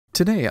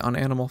Today on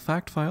Animal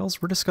Fact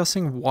Files, we're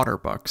discussing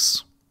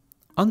waterbucks.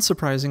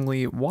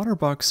 Unsurprisingly,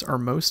 waterbucks are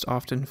most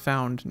often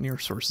found near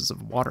sources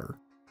of water.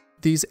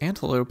 These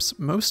antelopes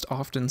most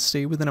often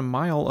stay within a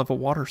mile of a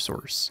water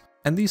source,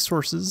 and these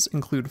sources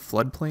include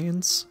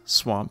floodplains,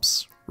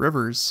 swamps,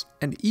 rivers,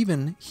 and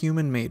even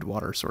human-made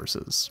water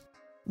sources.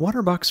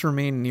 Waterbucks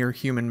remain near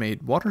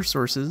human-made water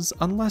sources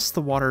unless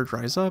the water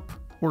dries up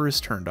or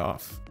is turned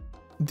off.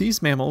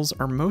 These mammals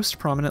are most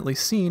prominently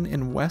seen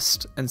in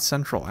West and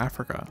Central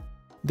Africa.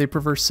 They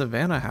prefer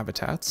savanna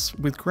habitats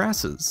with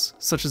grasses,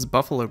 such as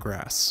buffalo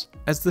grass,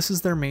 as this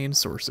is their main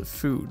source of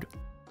food.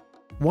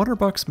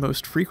 Waterbucks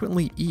most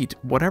frequently eat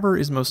whatever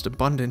is most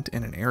abundant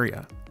in an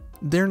area.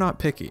 They're not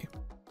picky.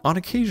 On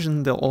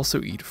occasion, they'll also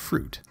eat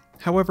fruit.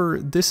 However,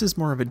 this is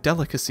more of a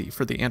delicacy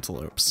for the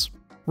antelopes.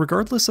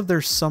 Regardless of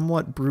their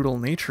somewhat brutal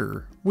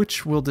nature,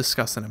 which we'll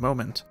discuss in a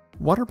moment,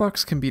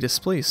 waterbucks can be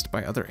displaced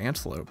by other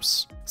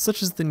antelopes,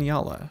 such as the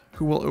nyala,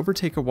 who will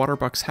overtake a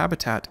waterbuck's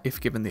habitat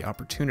if given the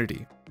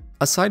opportunity.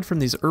 Aside from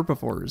these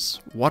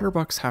herbivores,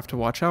 waterbucks have to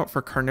watch out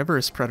for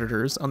carnivorous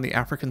predators on the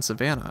African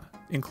savanna,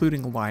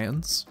 including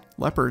lions,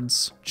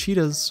 leopards,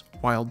 cheetahs,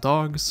 wild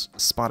dogs,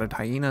 spotted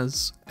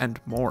hyenas, and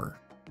more.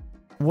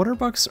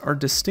 Waterbucks are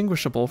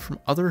distinguishable from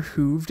other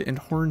hooved and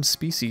horned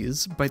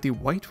species by the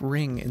white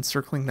ring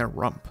encircling their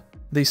rump.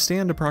 They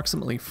stand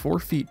approximately 4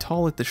 feet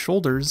tall at the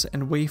shoulders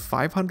and weigh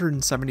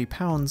 570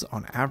 pounds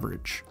on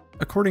average.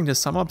 According to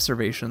some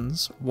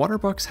observations,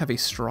 waterbucks have a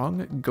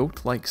strong,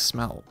 goat-like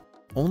smell.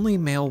 Only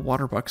male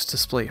waterbucks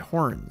display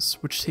horns,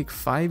 which take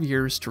 5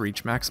 years to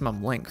reach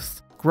maximum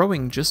length,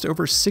 growing just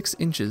over 6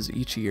 inches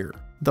each year.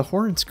 The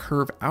horns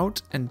curve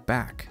out and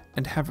back,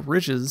 and have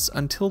ridges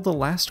until the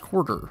last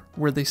quarter,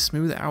 where they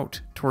smooth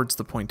out towards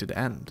the pointed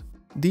end.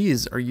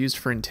 These are used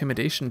for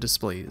intimidation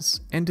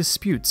displays and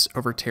disputes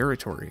over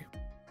territory.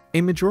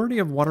 A majority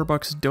of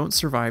waterbucks don't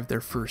survive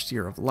their first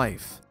year of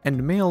life,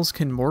 and males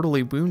can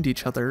mortally wound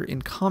each other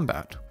in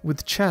combat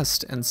with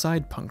chest and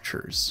side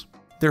punctures.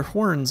 Their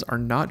horns are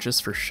not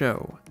just for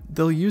show,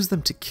 they'll use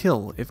them to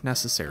kill if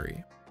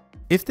necessary.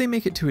 If they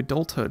make it to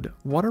adulthood,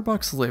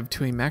 waterbucks live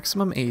to a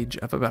maximum age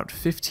of about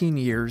 15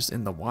 years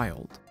in the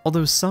wild,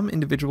 although some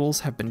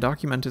individuals have been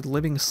documented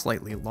living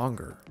slightly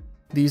longer.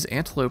 These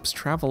antelopes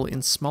travel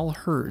in small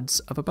herds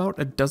of about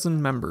a dozen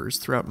members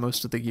throughout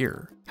most of the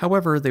year.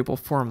 However, they will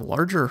form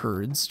larger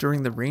herds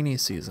during the rainy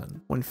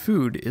season, when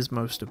food is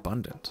most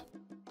abundant.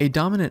 A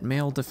dominant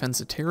male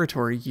defends a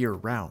territory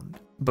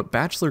year-round, but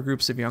bachelor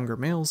groups of younger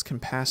males can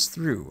pass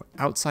through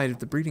outside of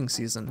the breeding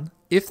season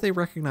if they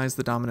recognize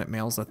the dominant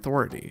male's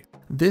authority.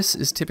 This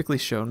is typically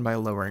shown by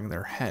lowering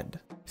their head.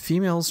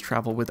 Females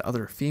travel with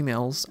other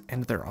females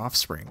and their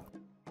offspring.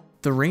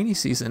 The rainy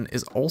season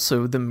is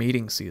also the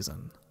mating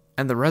season,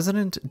 and the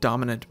resident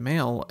dominant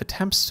male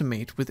attempts to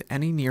mate with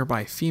any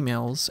nearby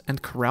females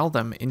and corral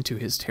them into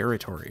his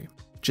territory.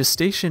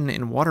 Gestation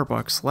in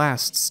waterbucks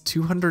lasts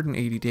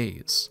 280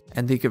 days,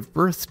 and they give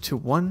birth to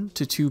 1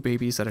 to 2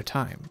 babies at a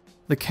time.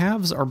 The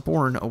calves are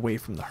born away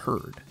from the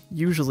herd,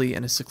 usually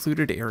in a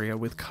secluded area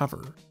with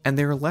cover, and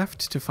they are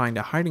left to find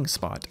a hiding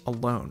spot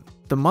alone.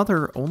 The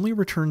mother only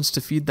returns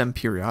to feed them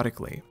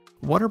periodically.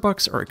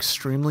 Waterbucks are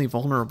extremely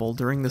vulnerable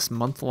during this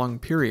month-long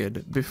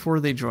period before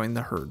they join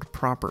the herd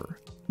proper.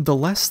 The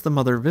less the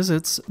mother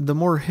visits, the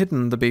more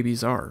hidden the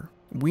babies are.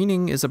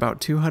 Weaning is about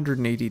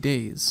 280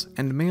 days,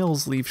 and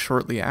males leave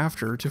shortly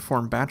after to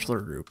form bachelor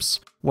groups,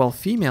 while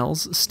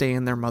females stay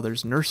in their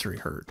mother's nursery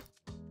herd.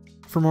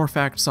 For more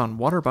facts on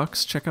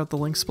waterbucks, check out the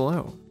links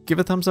below. Give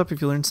a thumbs up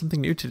if you learned something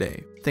new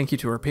today. Thank you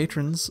to our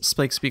patrons,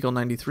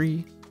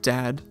 SpikeSpiegel93,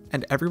 Dad,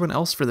 and everyone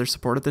else for their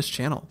support of this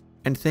channel.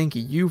 And thank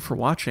you for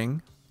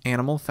watching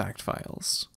Animal Fact Files.